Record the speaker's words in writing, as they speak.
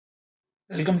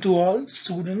Welcome to all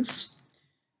students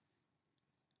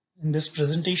in this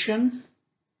presentation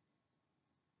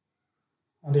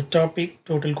on the topic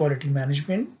Total Quality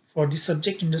Management for the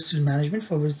subject Industrial Management,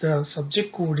 for which the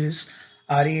subject code is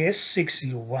RAS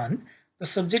 601. The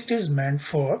subject is meant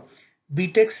for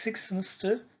BTech 6th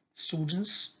semester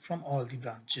students from all the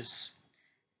branches.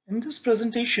 In this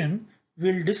presentation,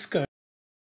 we'll discuss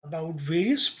about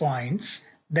various points,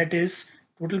 that is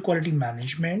total quality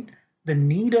management, the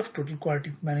need of total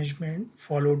quality management,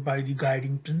 followed by the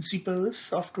guiding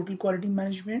principles of total quality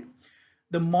management,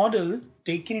 the model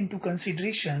taken into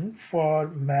consideration for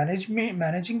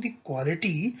managing the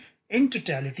quality in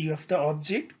totality of the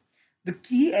object, the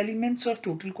key elements of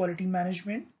total quality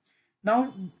management.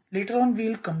 Now, later on,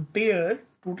 we'll compare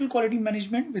total quality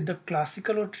management with the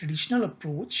classical or traditional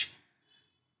approach.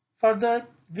 Further,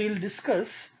 we'll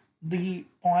discuss the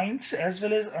points as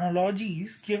well as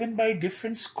analogies given by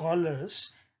different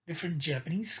scholars, different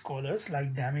Japanese scholars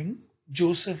like Deming,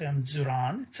 Joseph M.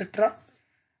 Juran, etc.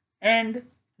 And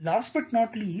last but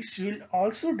not least, we'll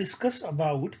also discuss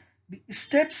about the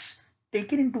steps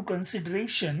taken into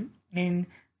consideration in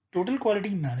total quality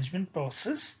management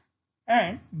process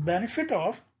and benefit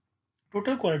of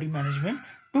total quality management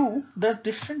to the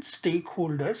different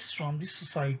stakeholders from the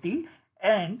society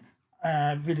and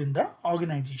within the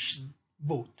organization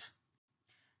both.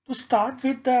 To start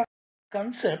with the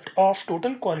concept of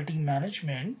total quality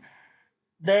management,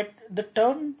 that the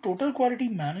term total quality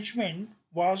management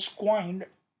was coined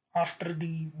after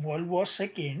the World War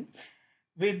II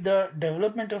with the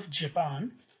development of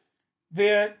Japan,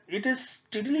 where it is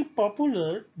steadily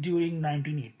popular during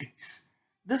 1980s.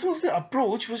 This was the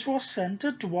approach which was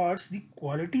centered towards the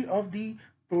quality of the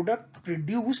product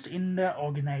produced in the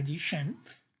organization.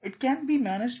 It can be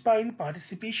managed by the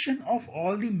participation of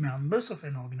all the members of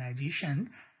an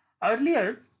organization.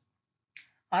 Earlier,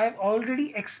 I have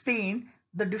already explained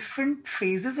the different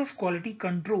phases of quality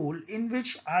control, in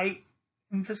which I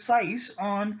emphasize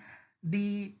on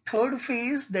the third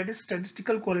phase, that is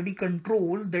statistical quality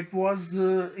control, that was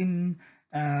in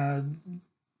uh,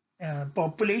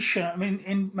 population, I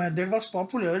mean, that was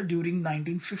popular during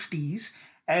 1950s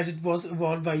as it was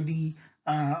evolved by the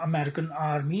American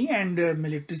Army and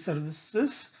military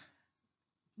services.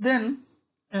 Then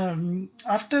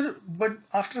after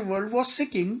World War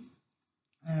II,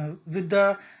 uh, with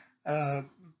the uh,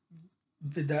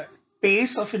 with the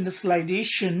pace of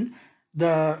industrialization,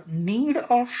 the need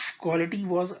of quality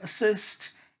was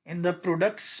assessed in the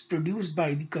products produced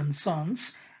by the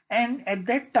concerns, and at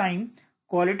that time,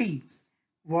 quality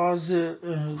was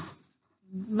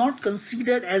not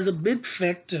considered as a big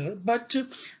factor, but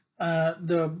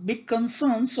the big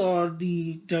concerns or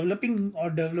the developing or uh,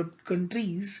 developed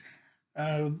countries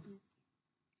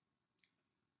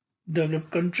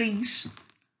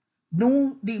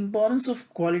know the importance of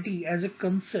quality as a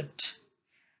concept,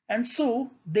 and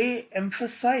so they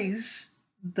emphasize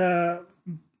the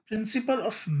principle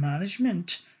of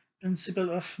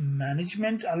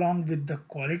management along with the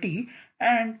quality,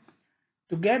 and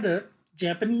together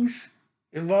Japanese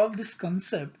evolved this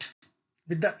concept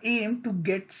with the aim to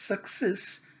get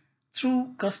success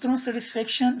through customer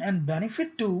satisfaction and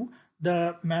benefit to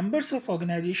the members of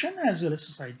organization as well as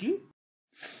society.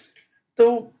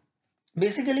 So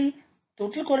basically,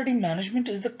 total quality management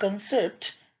is the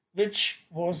concept which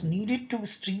was needed to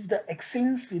strive the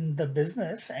excellence in the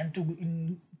business and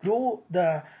to grow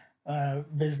the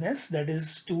business, that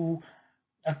is to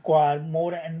acquire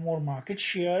more and more market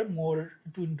share, more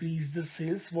to increase the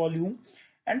sales volume,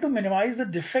 and to minimize the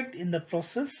defect in the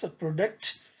process of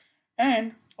product.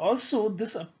 And also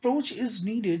this approach is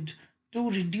needed to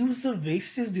reduce the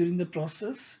wastage during the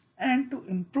process and to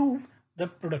improve the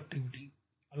productivity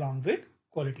along with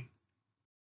quality.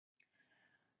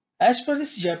 As per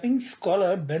this Japanese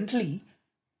scholar Bentley,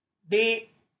 they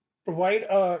provide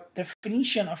a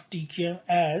definition of TQM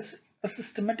as a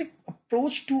systematic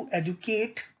approach to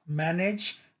educate,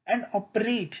 manage, and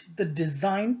operate the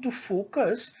design to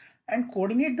focus and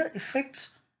coordinate the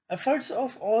efforts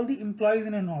of all the employees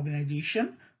in an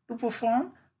organization to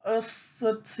perform a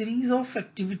series of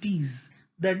activities,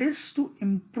 that is to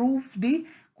improve the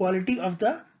quality of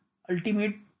the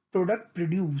ultimate product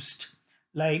produced.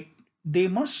 Like, they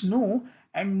must know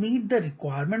and meet the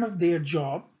requirement of their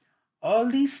job. All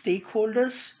these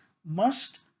stakeholders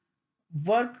must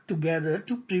work together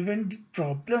to prevent the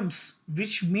problems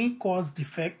which may cause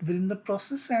defect within the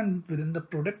process and within the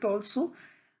product also.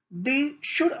 They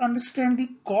should understand the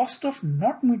cost of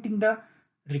not meeting the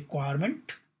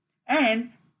requirement,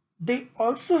 and they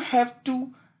also have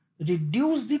to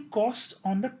reduce the cost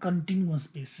on the continuous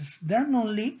basis. Then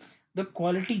only the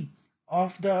quality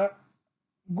of the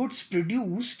goods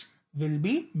produced will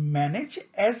be managed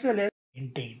as well as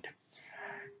maintained.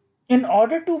 In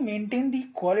order to maintain the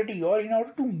quality or in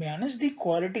order to manage the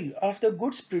quality of the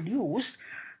goods produced,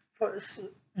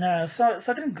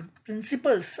 certain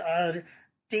principles are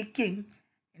taken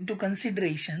into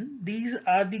consideration. These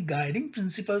are the guiding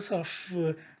principles of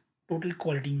total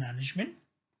quality management.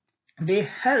 They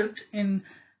helped in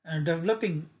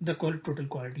developing the total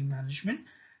quality management,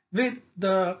 with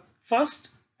the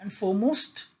first and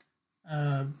foremost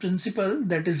principle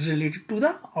that is related to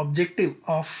the objective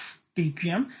of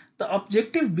TQM. The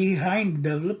objective behind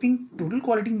developing total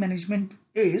quality management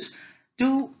is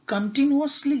to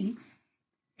continuously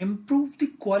improve the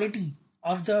quality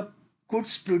of the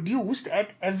goods produced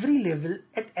at every level,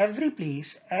 at every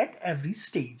place, at every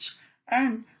stage.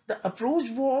 And the approach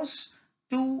was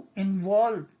to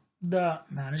involve the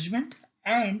management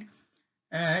and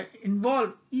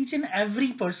involve each and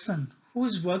every person who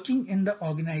is working in the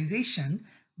organization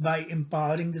by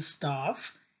empowering the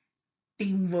staff,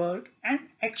 teamwork, and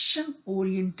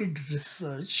action-oriented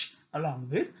research, along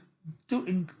with to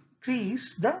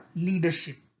increase the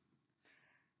leadership.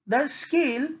 The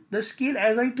scale,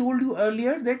 as I told you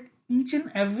earlier, that each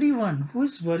and everyone who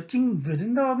is working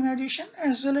within the organization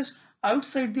as well as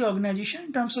outside the organization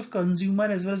in terms of consumer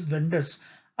as well as vendors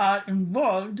are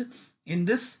involved in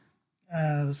this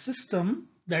system.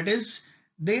 That is,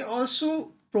 they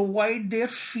also provide their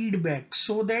feedback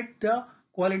so that the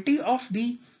quality of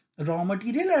the raw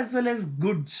material as well as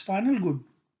goods, final good,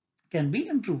 can be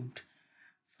improved.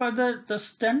 Further, the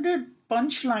standard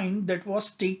punchline that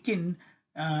was taken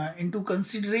into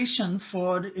consideration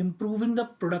for improving the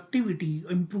productivity,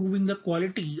 improving the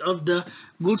quality of the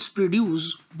goods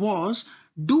produced was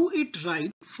do it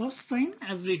right first time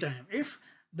every time. If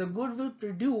the good will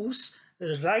produce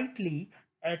rightly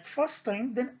at first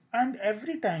time then and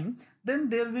every time, then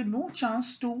there will be no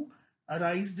chance to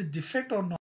arise the defect or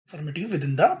non-conformity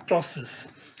within the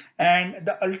process. And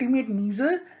the ultimate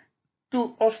measure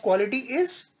of quality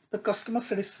is the customer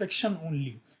satisfaction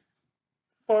only.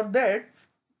 For that,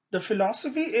 the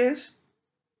philosophy is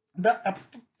the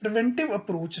preventive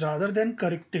approach rather than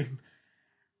corrective.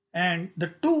 And the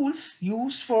tools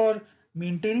used for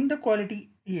maintaining the quality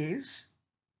is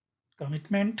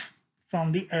commitment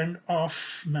from the end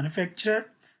of manufacturer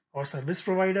or service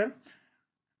provider,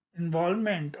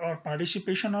 involvement or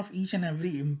participation of each and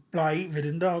every employee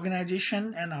within the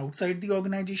organization and outside the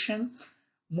organization,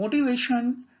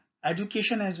 motivation,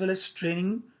 education as well as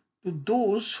training to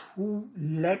those who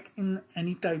lack in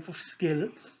any type of skill,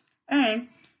 and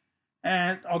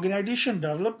organization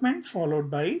development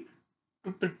followed by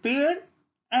to prepare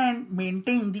and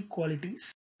maintain the quality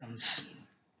systems.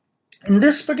 In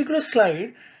this particular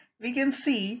slide, we can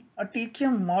see a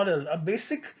TQM model, a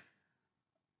basic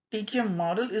TQM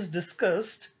model is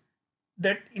discussed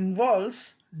that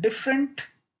involves different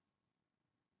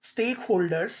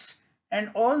stakeholders, and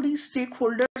all these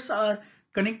stakeholders are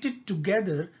connected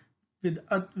together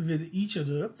with each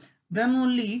other. Then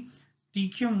only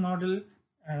TQM model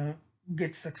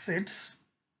gets success.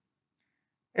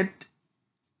 It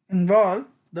involves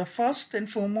the first and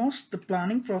foremost the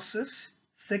planning process,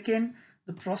 second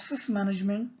the process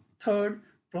management, third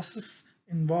process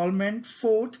involvement,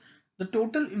 fourth the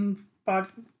total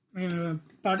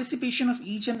participation of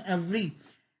each and every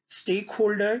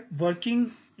stakeholder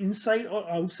working inside or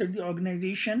outside the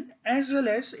organization, as well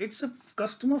as it's a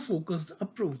customer focused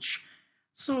approach.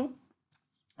 So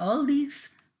all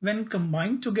these when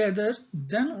combined together,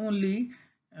 then only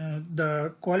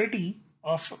the quality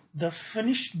of the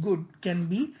finished good can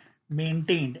be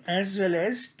maintained as well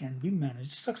as can be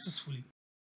managed successfully.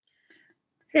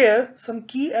 Here, some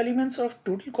key elements of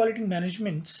total quality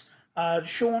management are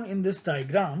shown in this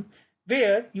diagram,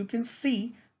 where you can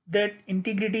see that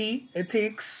integrity,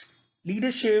 ethics,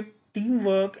 leadership,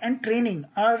 teamwork, and training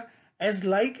are as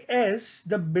like as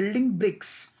the building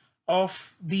bricks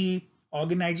of the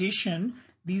organization.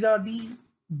 These are the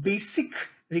basic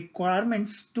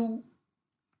requirements to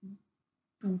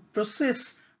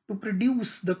process, to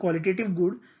produce the qualitative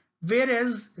good,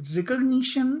 whereas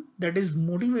recognition, that is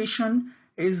motivation,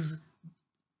 is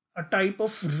a type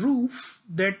of roof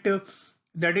that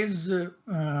is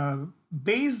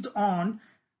based on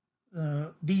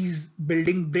these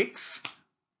building bricks,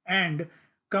 and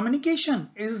communication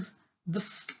is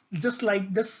this, just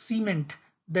like the cement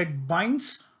that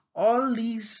binds all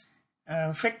these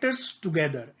factors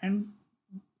together. And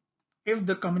if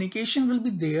the communication will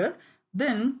be there,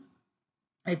 then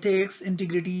ethics,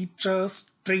 integrity,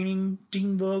 trust, training,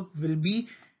 teamwork will be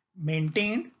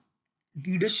maintained,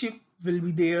 leadership will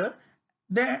be there,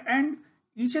 and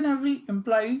each and every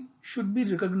employee should be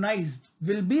recognized,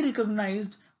 will be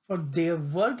recognized for their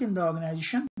work in the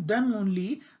organization, then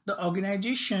only the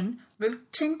organization will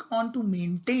think on to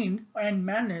maintain and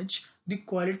manage the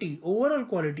quality, overall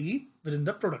quality within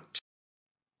the product.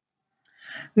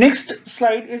 Next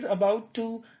slide is about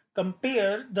to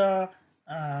compare the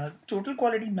total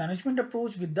quality management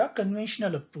approach with the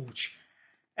conventional approach.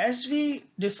 As we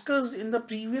discussed in the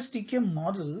previous TQM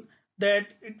model, that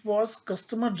it was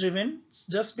customer driven,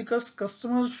 just because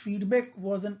customer feedback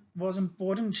was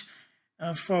important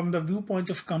from the viewpoint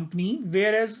of company,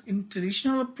 whereas in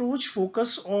traditional approach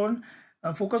focus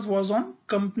was on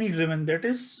company driven, that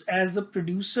is, as the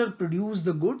producer produce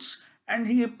the goods and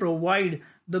he provide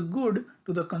the good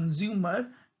to the consumer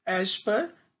as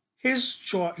per his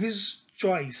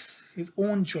choice, his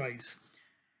own choice.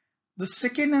 The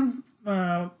second and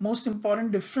most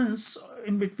important difference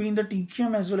in between the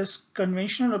TQM as well as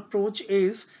conventional approach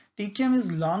is TQM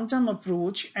is long-term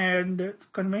approach and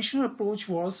conventional approach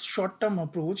was short-term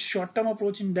approach. Short-term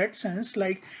approach in that sense,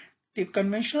 like the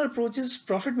conventional approach is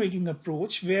profit-making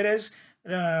approach, whereas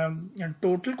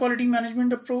total quality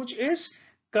management approach is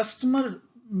customer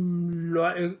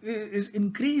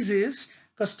increases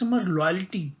customer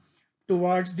loyalty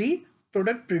towards the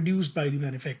product produced by the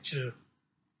manufacturer.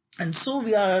 And so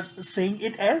we are saying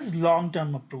it as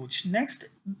long-term approach. Next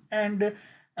and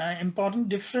important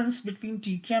difference between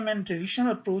TQM and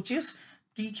traditional approaches,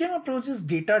 TQM approach is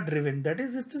data driven, that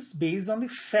is, it is based on the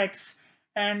facts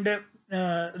and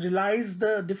relies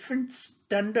the different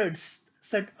standards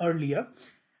set earlier,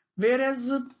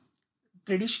 whereas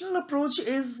traditional approach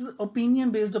is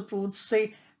opinion based approach.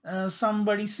 Say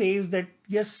somebody says that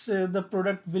yes, the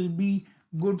product will be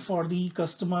good for the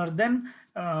customer, then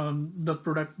the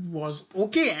product was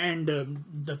okay, and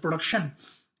the product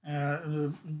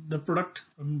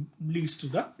leads to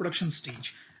the production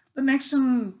stage. The next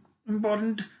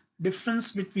important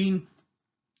difference between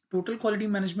total quality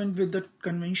management with the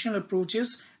conventional approach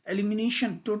is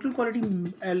elimination. Total quality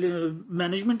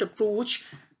management approach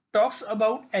talks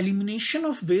about elimination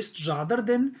of waste rather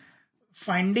than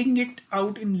finding it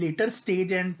out in later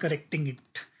stage and correcting it.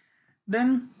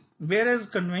 Then whereas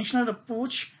conventional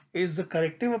approach is the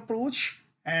corrective approach,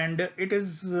 and it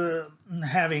is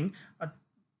having a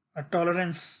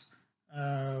tolerance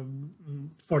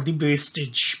for the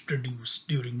wastage produced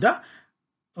during the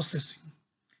processing.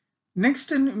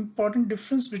 Next, an important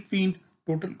difference between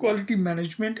total quality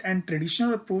management and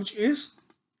traditional approach is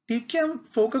TQM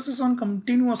focuses on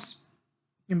continuous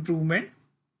improvement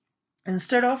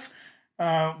instead of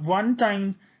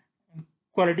one-time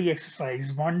quality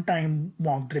exercise, one-time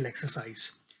mock drill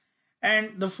exercise.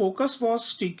 And the focus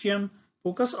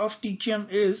of TQM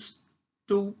is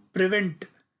to prevent.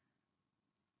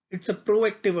 It's a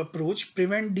proactive approach,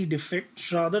 prevent the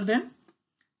defect rather than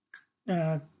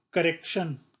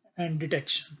correction and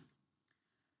detection.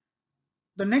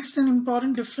 The next and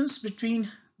important difference between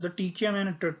the TQM and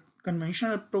a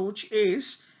conventional approach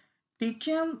is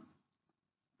TQM.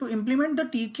 To implement the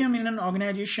TQM in an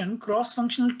organization,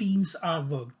 cross-functional teams are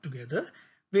worked together,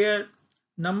 where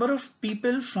number of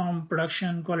people from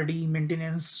production, quality,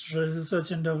 maintenance,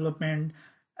 research and development,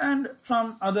 and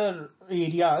from other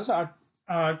areas are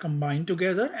combined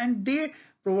together, and they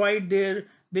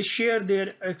share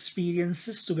their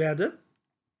experiences together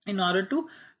in order to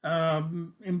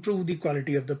improve the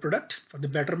quality of the product, for the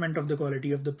betterment of the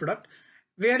quality of the product.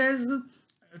 Whereas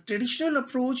traditional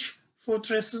approach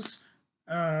focuses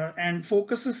and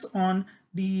focuses on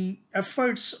the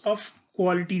efforts of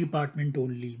quality department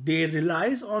only. They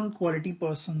relies on quality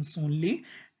persons only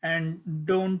and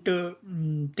don't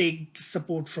take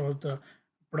support for the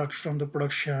from the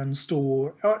production,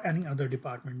 store, or any other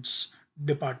departments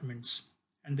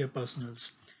and their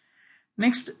personals.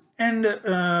 Next and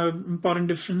important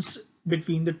difference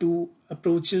between the two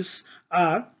approaches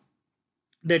are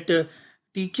that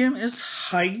TQM is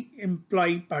high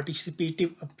employee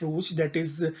participative approach. That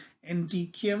is, in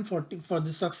TQM, for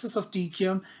the success of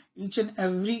TQM, each and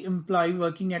every employee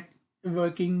working at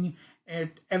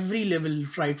every level,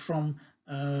 right from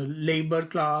labor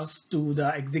class to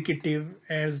the executive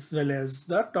as well as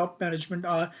the top management,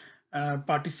 are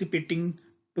participating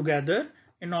together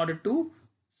in order to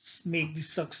make the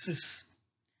success,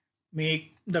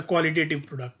 make the qualitative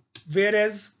product.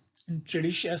 Whereas in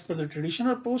tradition, as per the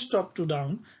traditional approach, top to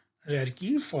down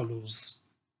hierarchy follows.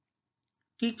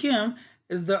 TQM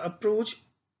is the approach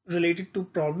related to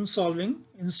problem solving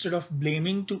instead of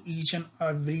blaming to each and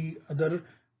every other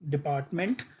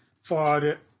department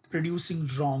for producing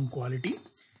wrong quality,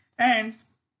 and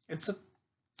it's a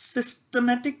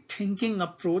systematic thinking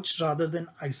approach rather than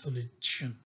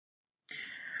isolation.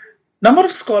 Number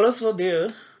of scholars were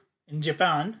there in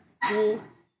Japan who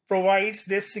provides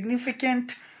this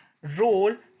significant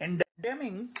role, and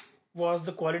Deming was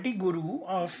the quality guru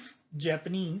of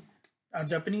Japanese, a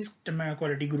Japanese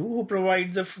quality guru who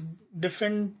provides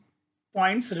different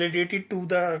points related to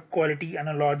the quality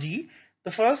analogy.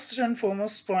 The first and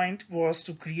foremost point was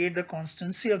to create the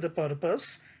constancy of the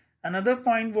purpose. Another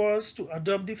point was to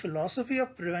adopt the philosophy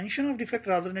of prevention of defect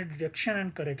rather than detection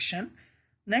and correction.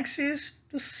 Next is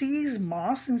to cease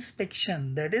mass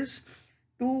inspection, that is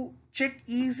to check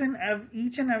each and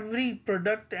every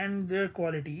product and their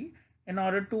quality in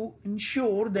order to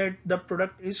ensure that the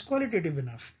product is qualitative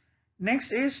enough.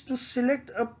 Next is to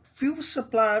select a few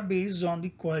supplier based on the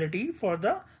quality for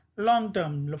the long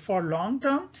term. For long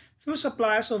term, few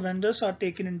suppliers or vendors are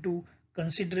taken into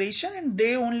consideration and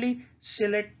they only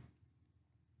select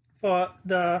for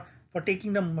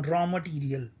taking the raw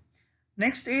material.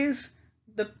 Next is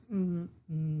the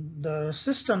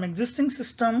existing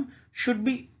system should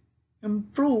be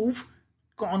improved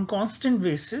on constant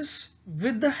basis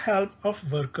with the help of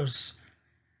workers.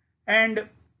 And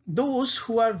those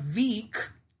who are weak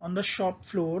on the shop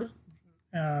floor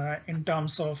in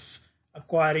terms of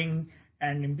acquiring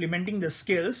and implementing the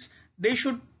skills, they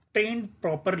should train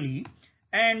properly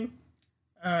and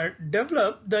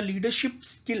develop the leadership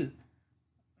skill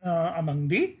among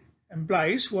the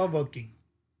employees who are working.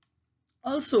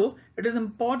 Also, it is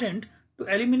important to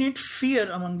eliminate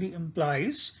fear among the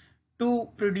employees to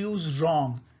produce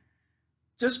wrong.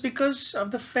 Just because of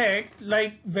the fact,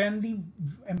 like when the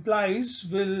employees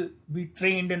will be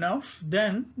trained enough,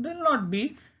 then they'll not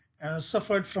be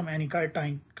suffered from any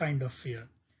kind of fear.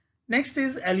 Next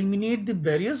is eliminate the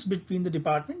barriers between the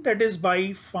department, that is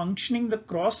by functioning the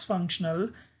cross-functional,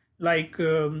 like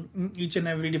each and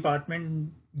every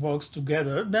department works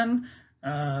together, then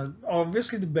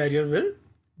obviously the barrier will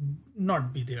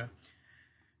not be there,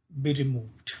 be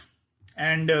removed.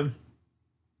 And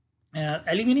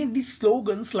eliminate these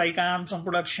slogans like I am from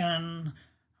production,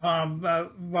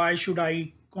 why should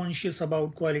I conscious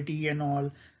about quality and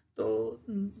all. So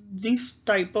these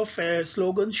type of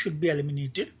slogans should be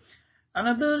eliminated.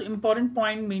 Another important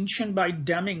point mentioned by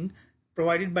Deming,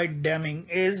 provided by Deming,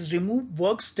 is remove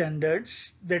work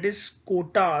standards, that is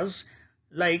quotas,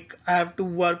 like I have to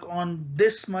work on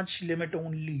this much limit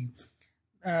only,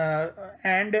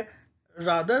 and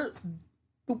rather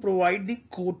to provide the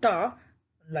quota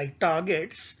like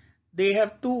targets, they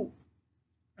have to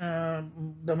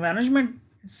the management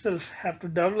itself have to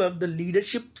develop the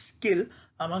leadership skill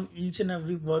among each and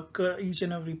every worker, each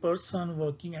and every person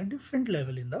working at different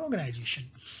level in the organization.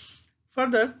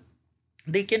 Further,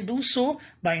 they can do so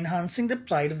by enhancing the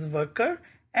pride of the worker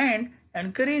and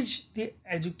encourage the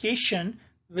education,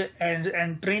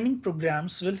 and training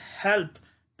programs will help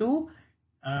to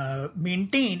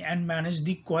maintain and manage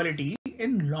the quality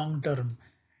in long term.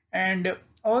 And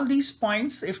all these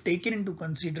points, if taken into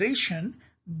consideration,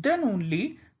 then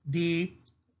only the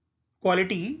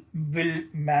quality will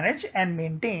manage and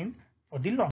maintain for the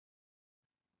long.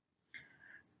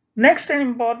 Next, an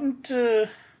important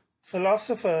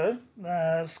philosopher,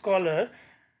 scholar,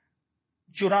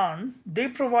 Juran, they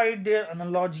provide their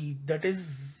analogy, that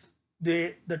is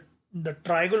the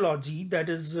trigology, that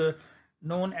is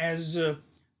known as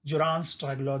Juran's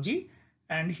trigology,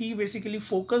 and he basically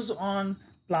focused on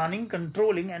planning,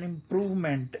 controlling, and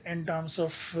improvement in terms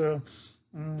of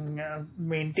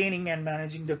maintaining and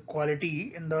managing the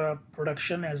quality in the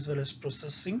production as well as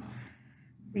processing.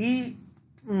 He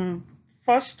mm,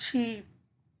 first he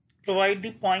provide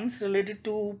the points related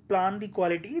to plan the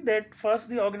quality, that first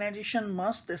the organization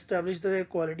must establish their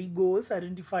quality goals,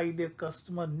 identify their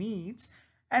customer needs,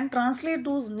 and translate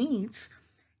those needs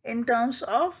in terms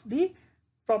of the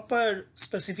proper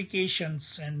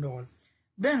specifications and all.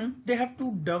 Then they have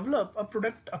to develop a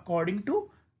product according to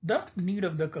the need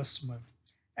of the customer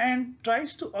and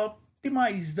tries to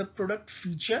optimize the product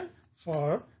feature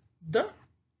for the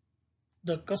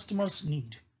customer's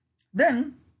need.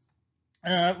 Then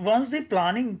once the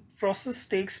planning process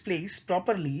takes place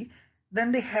properly,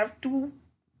 then they have to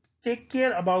take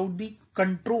care about the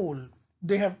control.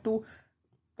 They have to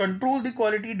control the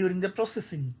quality during the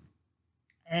processing,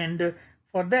 and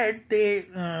for that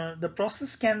the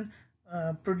process can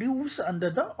produce under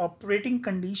the operating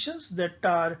conditions that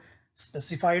are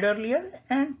specified earlier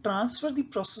and transfer the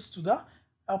process to the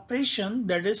operation,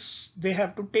 that is they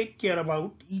have to take care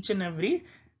about each and every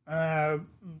uh,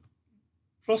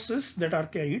 process that are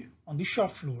carried on the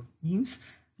shop floor. Means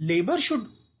labor should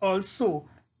also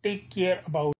take care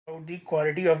about the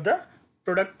quality of the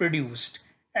product produced.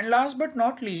 And last but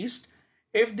not least,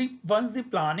 if the once the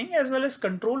planning as well as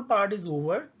control part is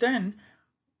over, then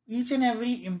each and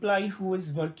every employee who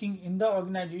is working in the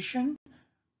organization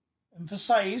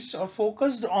emphasized or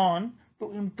focused on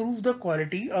to improve the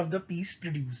quality of the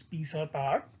piece or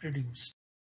part produced.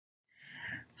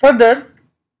 Further,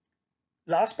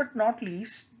 last but not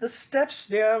least, the steps,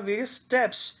 there are various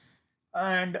steps,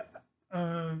 and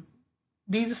uh,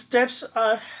 these steps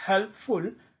are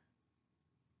helpful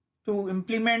to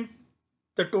implement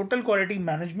the total quality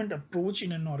management approach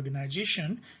in an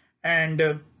organization.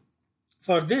 And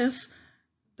for this,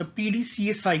 the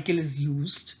PDCA cycle is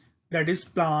used, that is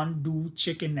plan, do,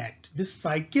 check and act. This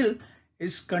cycle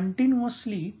is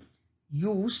continuously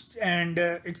used, and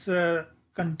it's a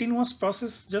continuous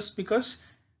process just because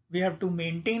we have to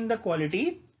maintain the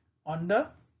quality on the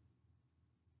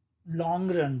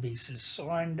long run basis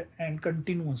and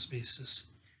continuous basis.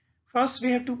 First,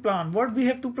 we have to plan. What we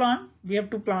have to plan? We have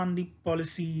to plan the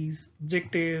policies,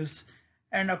 objectives,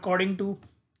 and according to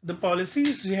the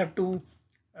policies, we have to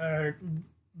uh,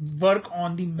 work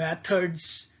on the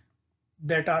methods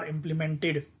that are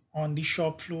implemented on the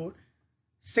shop floor.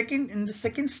 In the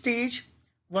second stage,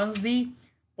 once the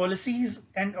policies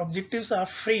and objectives are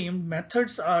framed,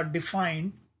 methods are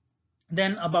defined,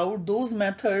 then about those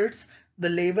methods, the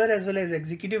labor as well as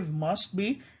executive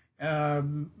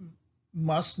um,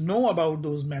 must know about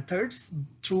those methods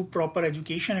through proper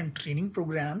education and training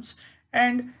programs.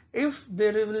 And if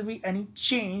there will be any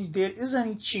change, there is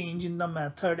any change in the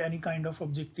method, any kind of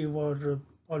objective or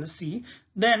policy,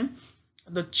 then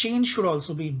the change should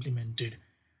also be implemented.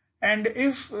 And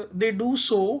if they do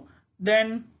so,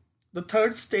 then in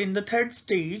the third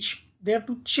stage, they have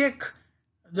to check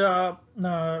the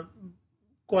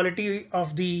quality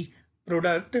of the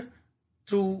product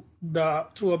through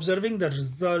observing the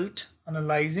result,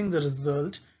 analyzing the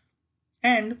result,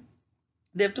 and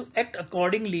they have to act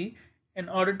accordingly in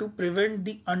order to prevent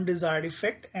the undesired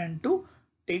effect and to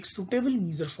take suitable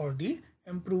measure for the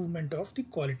improvement of the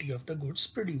quality of the goods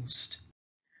produced.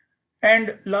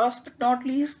 And last but not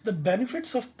least, the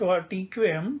benefits of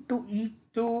TQM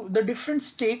to the different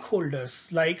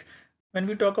stakeholders. Like when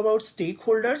we talk about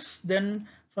stakeholders, then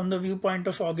from the viewpoint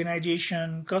of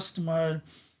organization, customer,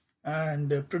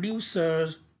 and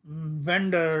producer,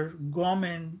 vendor,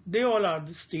 government, they all are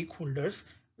the stakeholders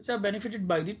which are benefited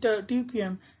by the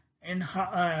TQM. And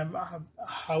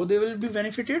how they will be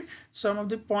benefited, some of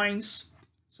the points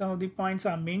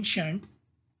are mentioned,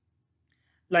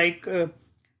 like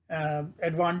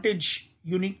advantage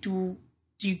unique to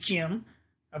TQM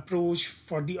approach.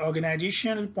 For the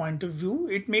organizational point of view,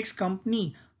 it makes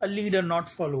company a leader, not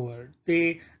follower.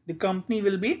 The company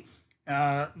will be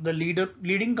the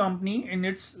leading company in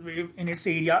its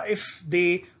area if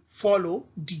they follow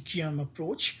TQM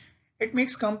approach. It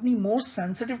makes company more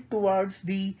sensitive towards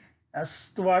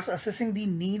towards assessing the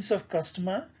needs of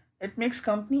customer. It makes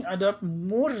company adapt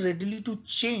more readily to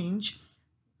change,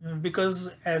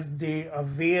 because as they are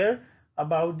aware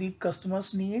about the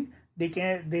customer's need,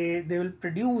 they will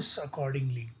produce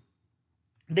accordingly.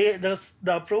 The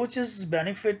approach is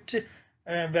benefited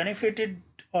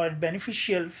or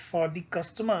beneficial for the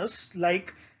customers.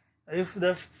 Like if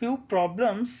the few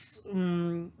problems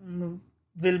will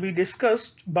be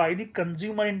discussed by the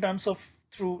consumer in terms of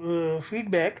through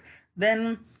feedback,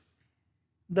 then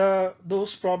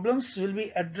those problems will be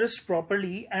addressed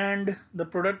properly and the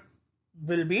product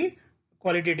will be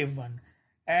qualitative one.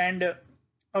 And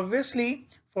obviously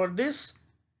for this,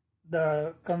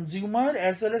 the consumer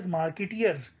as well as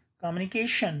marketeer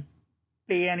communication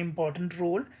play an important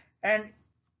role, and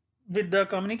with the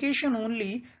communication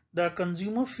only, the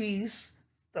consumer feels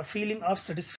the feeling of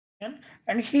satisfaction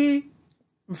and he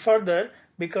further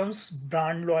becomes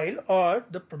brand loyal or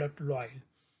the product loyal.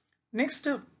 Next,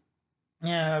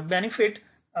 benefit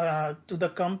to the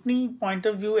company point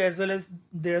of view as well as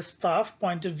their staff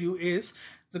point of view is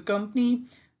the company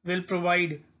will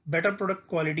provide better product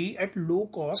quality at low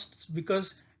costs,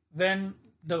 because when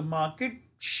the market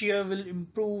share will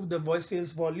improve, the voice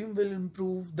sales volume will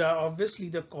improve, the obviously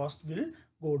the cost will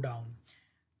go down.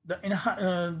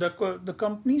 The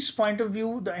company's point of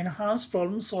view, the enhanced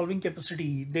problem solving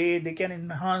capacity, they can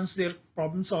enhance their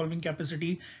problem solving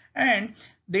capacity, and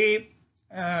they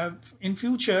in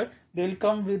future they'll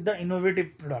come with the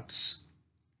innovative products.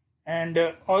 And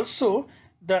also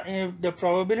the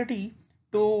probability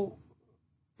to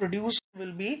produce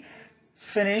will be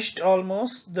finished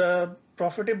almost. The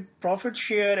profit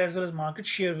share as well as market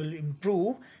share will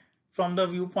improve from the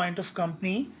viewpoint of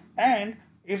company. And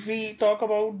if we talk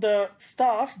about the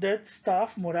staff, that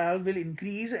staff morale will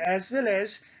increase, as well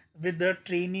as with the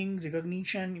training,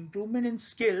 recognition, improvement in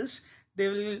skills, they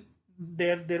will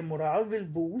their morale will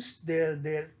boost,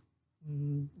 their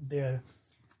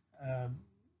uh,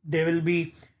 they will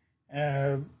be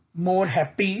more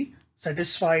happy,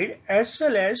 satisfied, as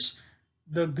well as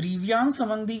the grievance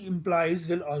among the employees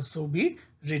will also be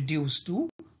reduced to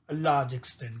a large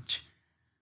extent.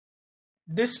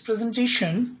 This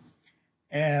presentation,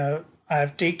 I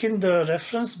have taken the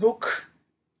reference book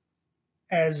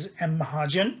as M.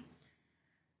 Mahajan,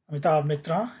 Amitabh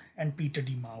Mitra, and Peter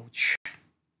D. Mauch.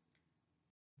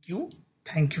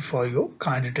 Thank you for your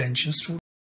kind attention, students.